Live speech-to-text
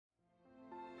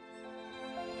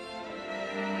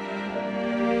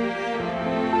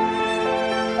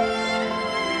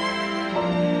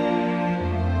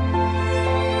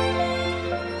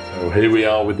Here we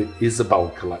are with the Isabelle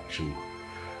Collection.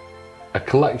 A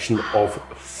collection of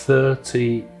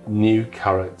 30 new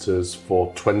characters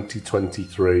for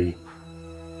 2023.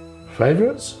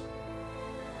 Favourites?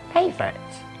 Favourites?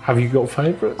 Have you got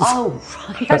favourites? Oh,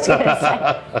 right. I was going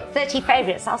to say 30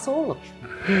 favourites, that's all of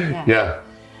them. Yeah.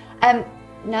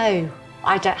 No,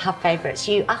 I don't have favourites.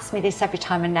 You ask me this every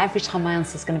time, and every time my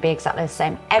answer is going to be exactly the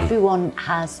same. Everyone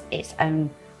has its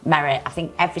own merit. I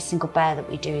think every single bear that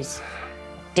we do is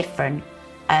different.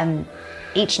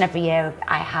 Each and every year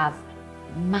I have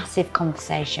massive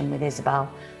conversation with Isabelle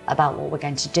about what we're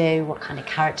going to do, what kind of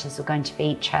characters we're going to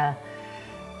feature.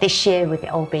 This year, with it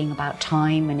all being about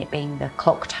time and it being the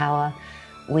clock tower,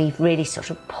 we've really sort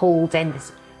of pulled in.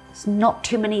 There's not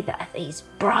too many that are these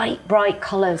bright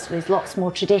colours with lots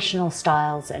more traditional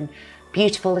styles and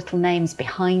beautiful little names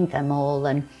behind them all,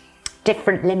 and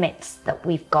different limits that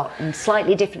we've got and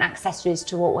slightly different accessories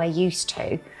to what we're used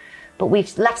to. But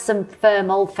we've left some firm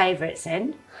old favourites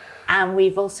in, and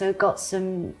we've also got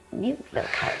some new little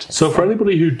characters. So for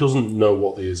anybody who doesn't know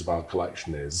what the Isabelle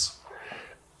Collection is,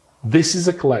 this is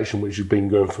a collection which has been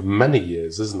going for many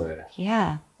years, isn't it?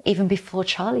 Yeah, even before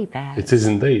Charlie Bear. It is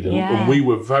indeed. And we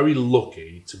were very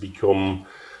lucky to become,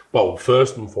 well,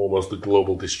 first and foremost, the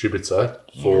global distributor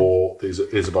for the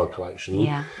Isabelle Collection.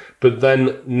 Yeah. But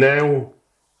then now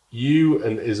you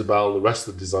and Isabelle and the rest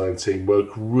of the design team work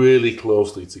really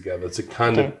closely together to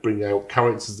kind of bring out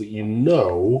characters that you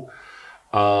know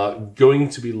are going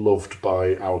to be loved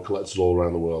by our collectors all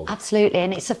around the world. Absolutely,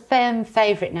 and it's a firm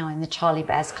favourite now in the Charlie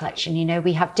Bears collection. You know,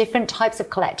 we have different types of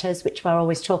collectors, which we're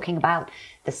always talking about.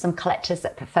 There's some collectors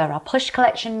that prefer our push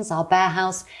collections, our bear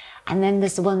house, and then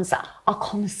there's the ones that are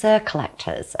connoisseur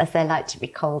collectors, as they like to be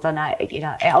called. And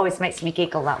it always makes me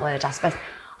giggle, that word, I suppose.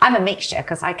 I'm a mixture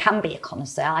because I can be a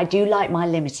connoisseur. I do like my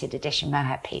limited edition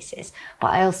mohair pieces,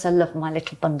 but I also love my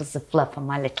little bundles of fluff and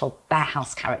my little bear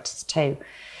house characters too.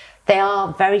 They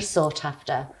are very sought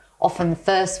after, often the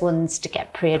first ones to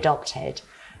get pre-adopted.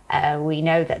 We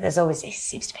know that there's always, it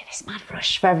seems to be this mad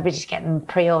rush for everybody to get them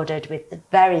pre-ordered with the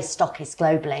various stockists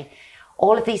globally.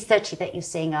 All of these 30 that you're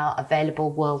seeing are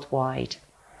available worldwide.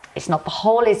 It's not the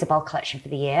whole Isabelle collection for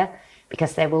the year,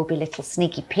 because there will be little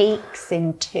sneaky peeks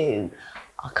into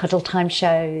our cuddle time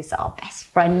shows, our best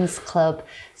friends club.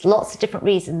 There's lots of different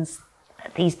reasons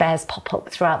that these bears pop up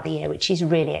throughout the year, which is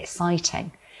really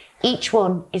exciting. Each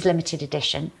one is limited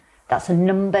edition. That's a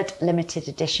numbered limited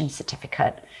edition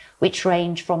certificate, which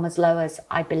range from as low as,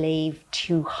 I believe,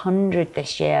 200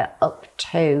 this year up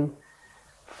to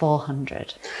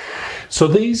 400. So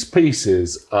these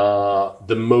pieces are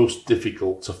the most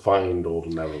difficult to find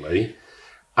ordinarily.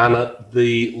 And at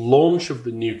the launch of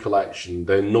the new collection,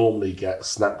 they normally get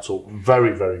snapped up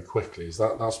very, very quickly.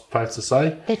 That's fair to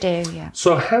say? They do, yeah.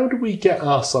 So how do we get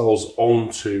ourselves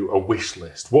onto a wish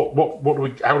list? How do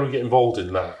we get involved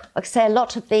in that? Like I say, a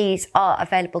lot of these are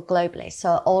available globally.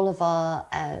 So all of our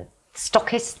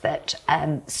stockists that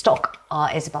stock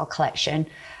our Isabelle collection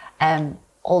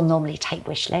all normally take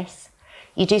wish lists.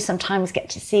 You do sometimes get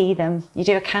to see them. You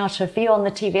do a counter view on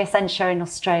the TVSN show in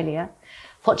Australia.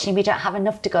 Fortunately, we don't have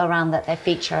enough to go around that they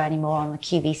feature anymore on the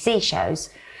QVC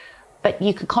shows. But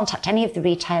you can contact any of the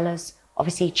retailers,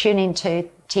 obviously tune into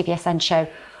TVSN show.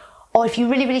 Or if you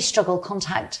really, really struggle,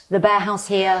 contact the Bear House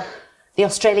here, the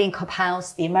Australian Cub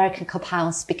House, the American Cub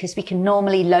House, because we can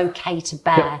normally locate a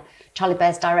bear. Yep. Charlie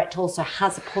Bears Direct also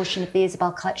has a portion of the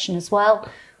Isabelle collection as well,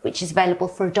 which is available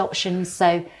for adoption.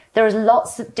 So there are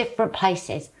lots of different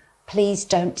places. Please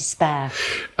don't despair.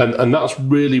 And that's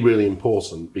really, really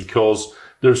important, because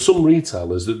there are some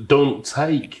retailers that don't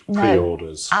take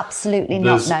pre-orders. Absolutely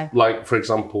not, no. Like, for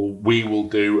example, we will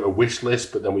do a wish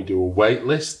list, but then we do a wait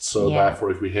list. So therefore,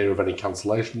 if we hear of any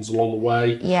cancellations along the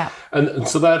way. Yeah. And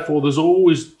so therefore, there's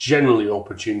always generally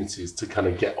opportunities to kind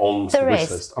of get on to the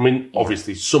wish list. I mean,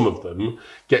 obviously, some of them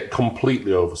get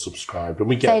completely oversubscribed, and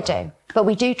we get They do. But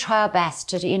we do try our best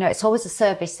to, it's always a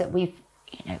service that we've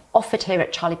offered here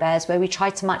at Charlie Bears, where we try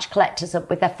to match collectors up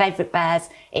with their favourite bears.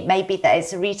 It may be that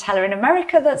it's a retailer in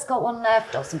America that's got one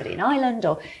left, or somebody in Ireland,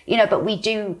 or, but we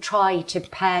do try to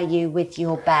pair you with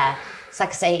your bear. So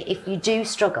like I say, if you do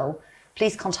struggle,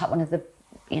 please contact one of the,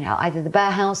 either the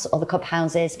Bear House or the Cub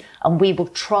Houses, and we will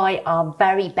try our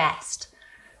very best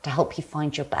to help you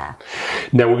find your bear.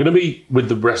 Now, we're going to be, with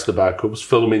the rest of the Bear Cubs,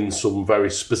 filming some very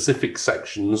specific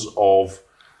sections of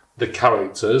the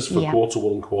characters for quarter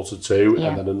 1 and quarter 2,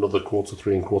 and then another quarter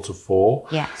 3 and quarter 4.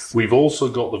 Yes. We've also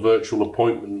got the virtual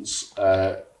appointments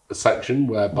section,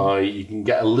 whereby you can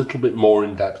get a little bit more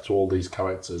in depth to all these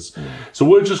characters. So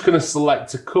we're just going to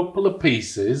select a couple of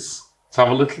pieces to have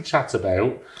a little chat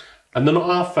about, And they're not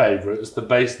our favourites, they're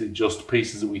basically just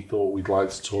pieces that we thought we'd like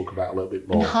to talk about a little bit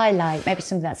more. And highlight, maybe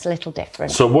something that's a little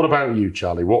different. So what about you,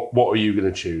 Charlie? What are you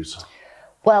going to choose?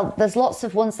 Well, there's lots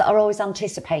of ones that are always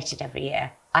anticipated every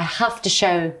year. I have to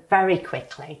show very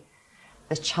quickly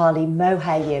the Charlie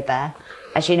Mohair Year Bear.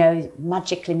 As you know,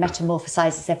 magically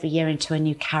metamorphosises every year into a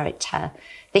new character.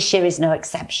 This year is no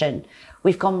exception.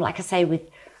 We've gone, like I say, with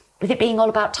it being all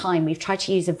about time, we've tried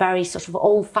to use a very sort of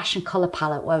old-fashioned colour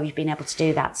palette where we've been able to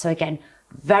do that. So again,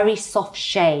 very soft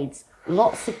shades,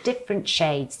 lots of different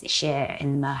shades this year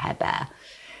in the Mohair Bear.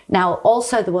 Now,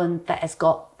 also the one that has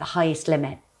got the highest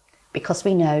limit, because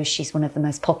we know she's one of the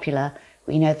most popular.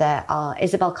 We know there are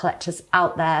Isabelle collectors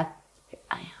out there,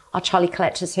 our Charlie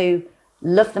collectors who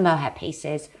love the mohair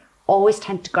pieces, always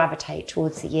tend to gravitate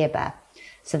towards the Year Bear.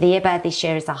 So the Year Bear this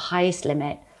year is our highest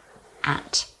limit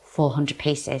at 400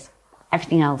 pieces.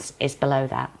 Everything else is below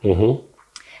that.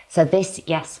 So this,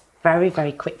 yes, very,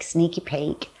 very quick sneaky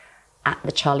peek at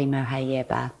the Charlie Mohair Year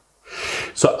Bear.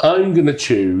 So I'm going to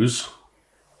choose,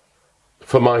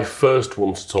 for my first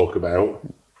one to talk about,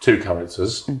 two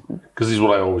characters, because this is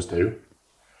what I always do.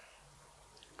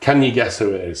 Can you guess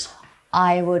who it is?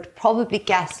 I would probably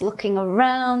guess, looking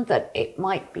around, that it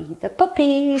might be the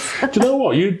puppies. Do you know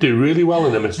what? You do really well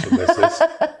in the mystery misses.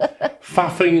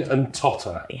 Faffing and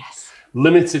Totter. Yes.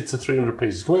 Limited to 300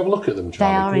 pieces. Can we have a look at them,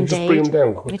 Charlie? They are Can you indeed. just bring them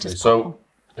down quickly? So,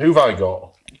 who've I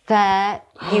got? There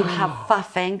you have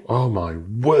Faffing. Oh my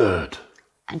word.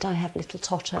 And I have little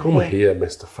Totter Come here,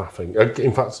 Mr. Faffing.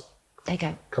 In fact, there you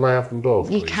go. Can I have them both,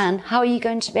 You please? can. How are you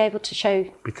going to be able to show?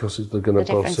 Because they're going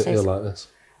to both sit here like this.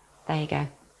 There you go.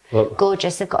 Look.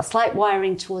 Gorgeous. They've got a slight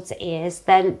wiring towards the ears.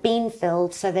 They're bean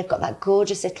filled, so they've got that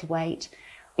gorgeous little weight.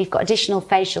 We've got additional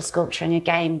facial sculpture, and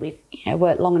again, we've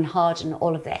worked long and hard on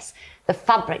all of this. The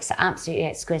fabrics are absolutely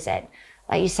exquisite.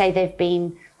 Like you say,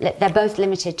 they're both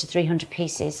limited to 300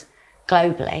 pieces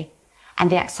globally, and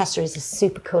the accessories are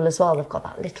super cool as well. They've got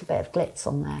that little bit of glitz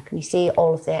on there. Can you see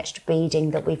all of the extra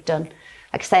beading that we've done?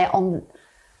 Like I say, on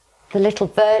the little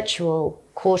virtual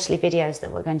quarterly videos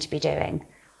that we're going to be doing,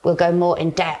 we'll go more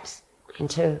in depth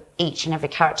into each and every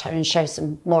character and show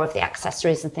some more of the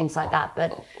accessories and things like that.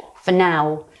 But for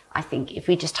now, I think if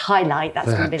we just highlight, that's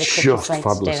going to be the quickest way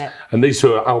to do it. And these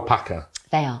two are alpaca.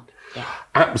 They are, yeah.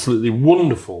 Absolutely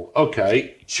wonderful.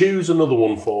 Okay, choose another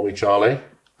one for me, Charlie.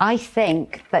 I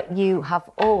think that you have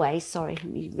always, sorry, let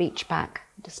me reach back,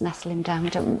 just nestle him down, I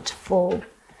don't want to fall.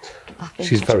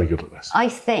 She's very good at this. I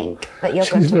think that you're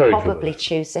going to probably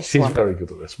choose this one. She's very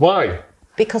good at this. Why?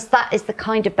 Because that is the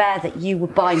kind of bear that you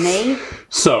would buy me.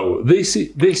 So this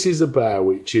is a bear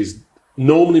which is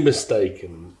normally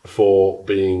mistaken for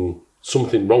being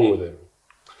something wrong with him.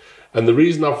 And the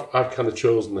reason I've kind of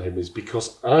chosen him is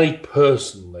because I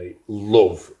personally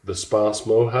love the sparse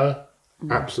mohair.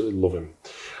 Absolutely love him.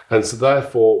 And so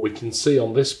therefore we can see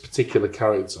on this particular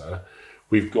character,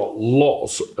 we've got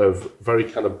lots of very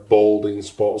kind of balding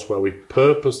spots where we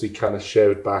purposely kind of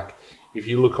shaved back. If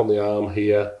you look on the arm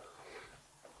here,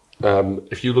 then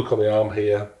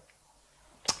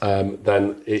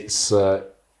it's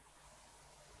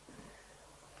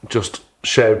just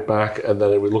shaved back, and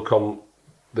then if we look on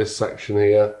this section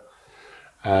here,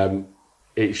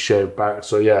 it's shaved back.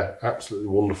 So yeah, absolutely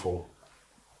wonderful.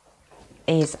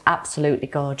 It is absolutely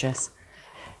gorgeous.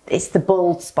 It's the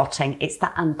bald spotting, it's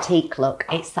that antique look,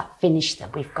 it's that finish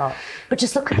that we've got. But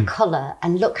just look at the colour,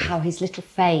 and look how his little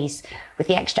face, with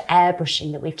the extra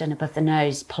airbrushing that we've done above the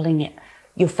nose, pulling it,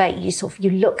 your face, you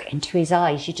look into his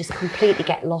eyes, you just completely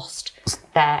get lost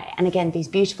there. And again, these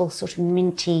beautiful sort of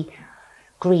minty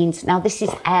greens. Now this is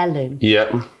heirloom.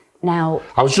 Yeah. Now,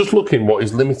 I was just looking what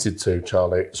he's limited to,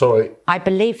 Charlie. Sorry. I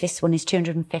believe this one is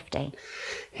 250.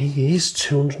 He is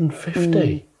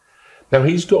 250. Now,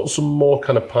 he's got some more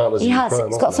kind of partners. He has.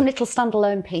 It's got some little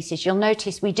standalone pieces. You'll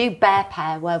notice we do bear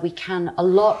pair where we can a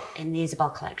lot in the Isabelle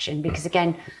collection, because,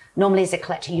 again, normally as a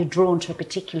collector, you're drawn to a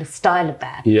particular style of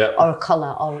bear or a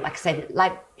colour, or, like I say,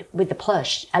 like with the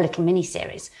plush, a little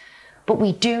mini-series. But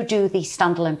we do these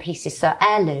standalone pieces. So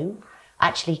heirloom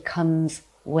actually comes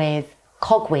with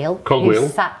Cogwheel. Cogwheel.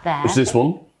 Who's sat there. Is this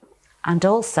one? And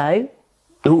also,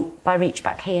 ooh, if I reach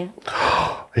back here.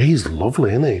 He's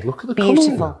lovely, isn't he? Look at the colour.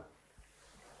 Beautiful.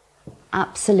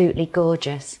 Absolutely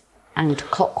gorgeous. And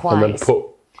clockwise. And then put...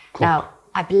 Now,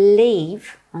 I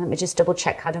believe, let me just double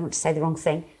check, I don't want to say the wrong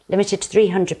thing, limited to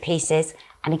 300 pieces,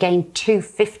 and again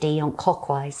 250 on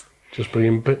clockwise. Just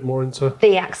bring a bit more into...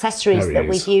 The accessories that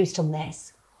we've used on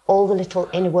this, all the little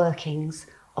inner workings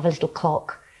of a little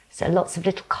clock. So lots of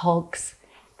little cogs,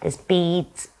 there's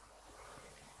beads.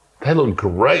 They look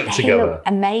great together. Look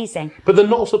amazing. But they're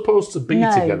not supposed to be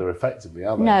together effectively,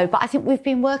 are they? No, but I think we've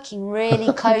been working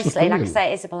really closely. Like I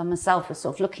say, Isabel and myself were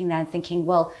sort of looking there and thinking,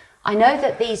 well, I know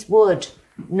that these would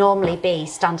normally be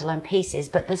standalone pieces,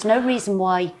 but there's no reason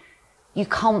why you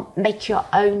can't make your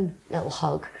own little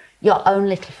hug, your own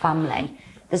little family.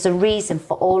 There's a reason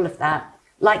for all of that.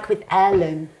 Like with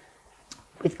heirloom,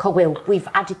 with cogwheel, we've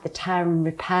added the tear and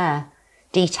repair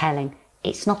detailing.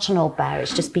 It's not an old bear,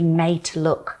 it's just been made to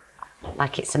look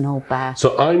like it's an old bear.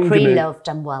 So I'm pre-loved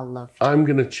and well-loved. I'm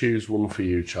going to choose one for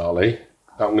you, Charlie.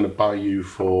 That I'm going to buy you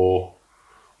for,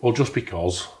 well, just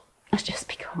because. Just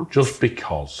because. Just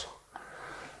because.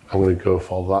 I'm going to go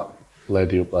for that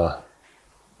lady up there.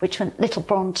 Which one? Little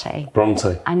Bronte.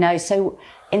 Bronte. I know. So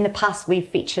in the past, we've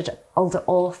featured older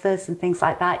authors and things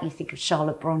like that. You think of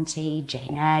Charlotte Bronte,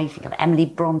 Jane Eyre, you think of Emily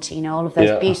Bronte, you know, all of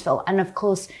those beautiful. And of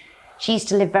course, she used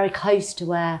to live very close to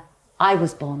where I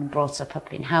was born and brought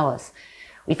up in Haworth.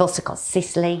 We've also got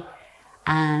Cicely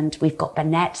and we've got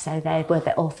Burnett. So they were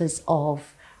the authors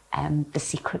of The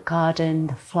Secret Garden,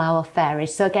 The Flower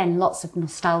Fairies. So again, lots of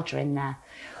nostalgia in there.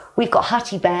 We've got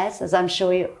Hattie Bears, as I'm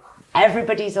sure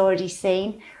everybody's already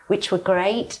seen, which were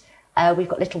great. We've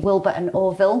got Little Wilbur and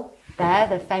Orville there,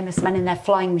 the famous men in their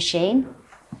flying machine.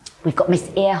 We've got Miss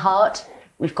Earhart.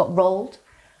 We've got Roald,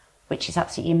 which is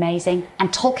absolutely amazing. And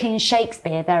Tolkien and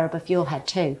Shakespeare there above your head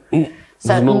too.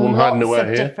 So lots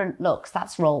of different looks.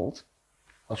 That's Roald.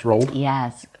 That's Roald?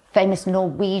 Yes. Famous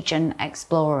Norwegian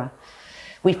explorer.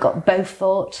 We've got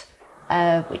Beaufort,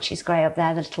 which is great up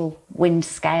there, the little wind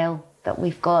scale that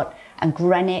we've got, and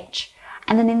Greenwich.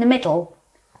 And then in the middle,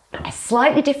 a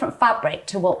slightly different fabric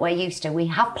to what we're used to. We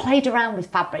have played around with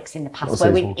fabrics in the past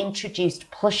where we've introduced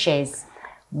plushes,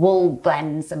 wool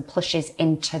blends and plushes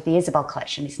into the Isabelle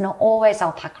collection. It's not always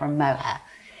alpaca and mohair.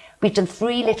 We've done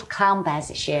 3 little clown bears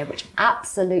this year, which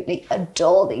absolutely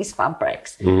adore these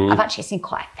fabrics. I've actually seen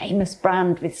quite a famous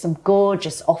brand with some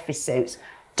gorgeous office suits,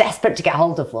 desperate to get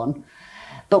hold of one.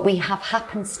 But we have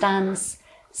Happenstance,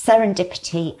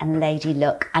 Serendipity and Lady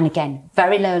Luck. And again,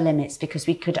 very low limits because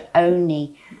we could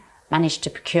only manage to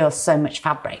procure so much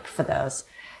fabric for those.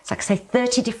 So like I say,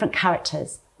 30 different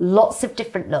characters, lots of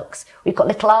different looks. We've got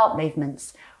little art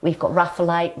movements. We've got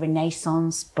Raphaelite,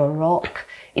 Renaissance, Baroque,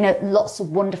 you know, lots of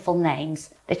wonderful names.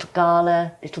 Little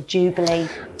Gala, Little Jubilee.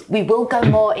 We will go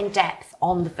more in depth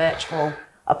on the virtual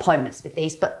appointments with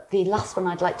these, but the last one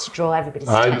I'd like to draw everybody's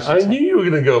attention I knew you were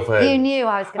going to go for him. You knew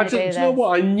I was going to do this. You know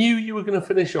what? I knew you were going to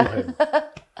finish on him.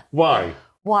 Why?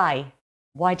 Why?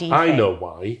 Why do you think? I know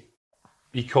why.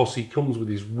 Because he comes with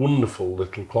his wonderful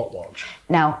little clock watch.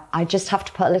 Now, I just have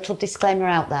to put a little disclaimer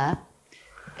out there.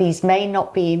 These may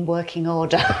not be in working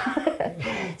order.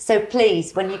 So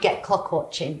please, when you get clock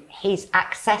watching, his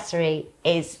accessory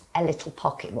is a little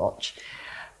pocket watch.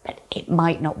 But it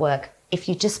might not work. If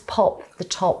you just pop the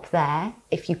top there,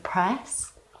 if you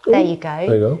press, there you go.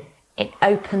 There you go. It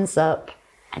opens up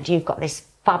and you've got this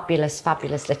fabulous,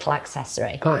 fabulous little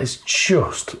accessory. That is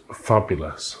just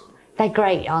fabulous. They're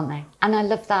great, aren't they? And I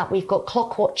love that. We've got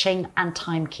clock watching and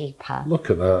timekeeper. Look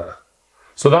at that.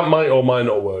 So that might or might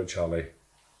not work, Charlie.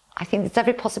 I think there's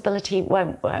every possibility it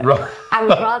won't work. Right. I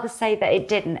would rather say that it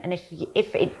didn't. And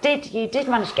if it did, you did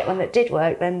manage to get one that did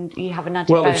work, then you have an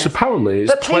added bonus. It's apparently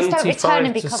it's 25 to 6. But please don't return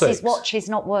him because his watch is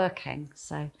not working.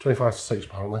 So 25 to 6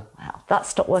 apparently. Well, that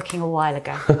stopped working a while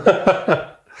ago.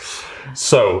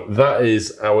 So that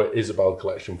is our Isabelle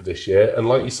collection for this year. And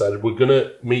like you said, we're going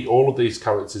to meet all of these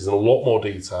characters in a lot more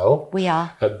detail. We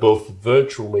are. At both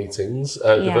virtual meetings,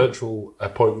 the virtual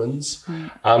appointments,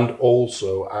 and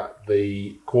also at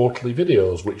the quarterly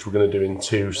videos, which we're going to do in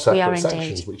 2 separate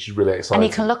sections, which is really exciting.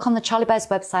 And you can look on the Charlie Bears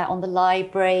website on the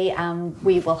library, and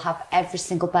we will have every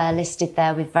single bear listed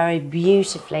there with very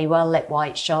beautifully well-lit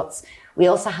white shots. We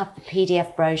also have the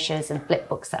PDF brochures and flip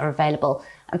books that are available.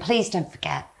 And please don't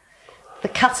forget, the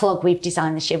catalogue we've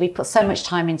designed this year, we put so much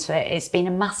time into it. It's been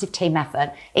a massive team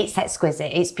effort. It's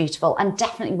exquisite, it's beautiful, and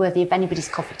definitely worthy of anybody's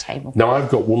coffee table. Now, I've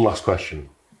got one last question.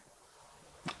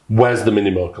 Where's the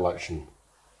Minimo collection?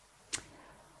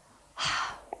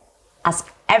 As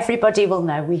everybody will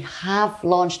know, we have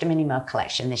launched a Minimo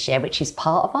collection this year, which is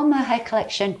part of our mohair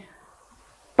collection,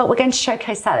 but we're going to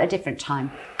showcase that at a different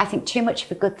time. I think too much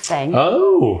of a good thing.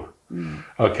 Oh,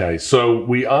 okay. So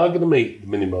we are going to meet the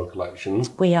Minimo collection.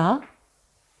 We are.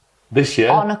 This year?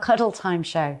 On a Cuddle Time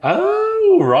show.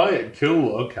 Oh, right.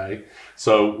 Cool. Okay.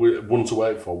 So one to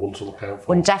wait for, one to look out for.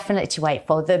 One definitely to wait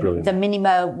for. The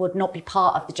Minimo would not be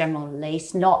part of the general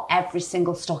release. Not every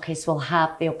single stockist will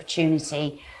have the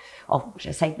opportunity, or should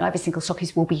I say, not every single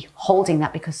stockist will be holding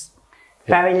that because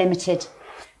very limited,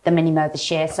 the Minimo this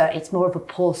year. So it's more of a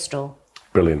postal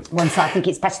Brilliant. One, so I think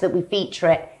it's better that we feature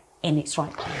it in its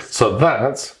right place. So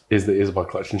that is the Isabelle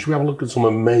collection. Should we have a look at some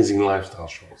amazing lifestyle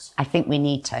shots? I think we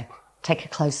need to. Take a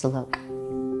closer look.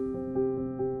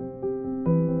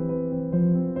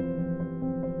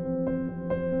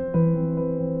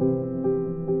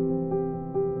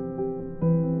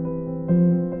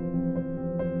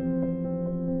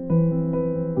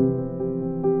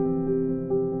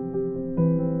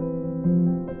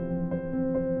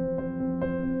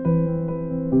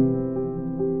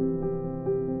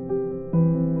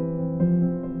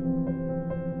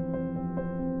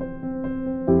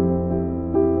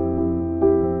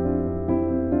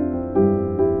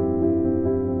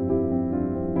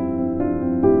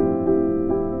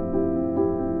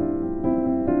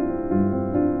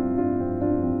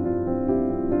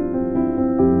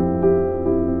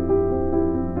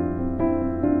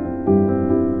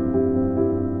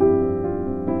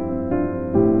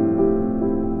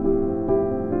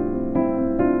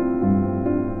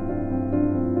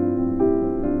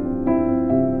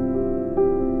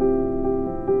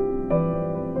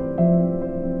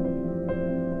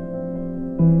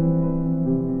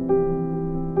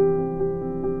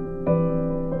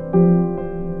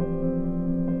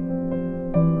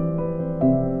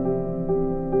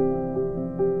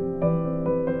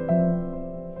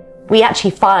 We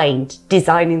actually find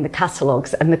designing the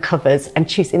catalogues and the covers and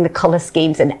choosing the colour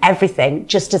schemes and everything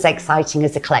just as exciting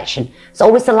as the collection. It's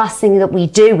always the last thing that we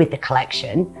do with the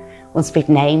collection once we've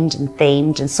named and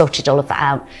themed and sorted all of that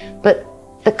out. But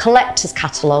the collectors'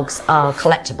 catalogues are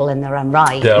collectible in their own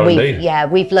right. They are indeed. Yeah,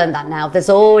 we've learned that now. There's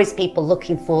always people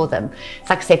looking for them. It's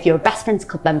like I say, if you're a Best Friends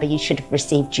Club member, you should have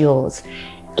received yours.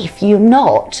 If you're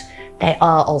not, they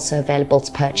are also available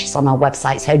to purchase on our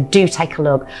website, so do take a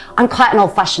look. I'm quite an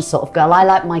old-fashioned sort of girl. I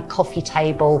like my coffee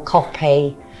table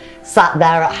copy sat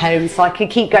there at home, so I could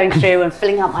keep going through and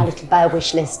filling out my little bear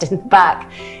wish list in the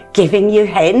back, giving you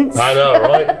hints. I know,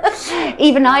 right?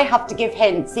 Even I have to give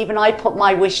hints. Even I put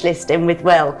my wish list in with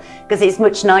Will, because it's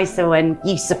much nicer when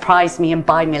you surprise me and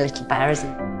buy me a little bear, isn't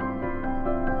it?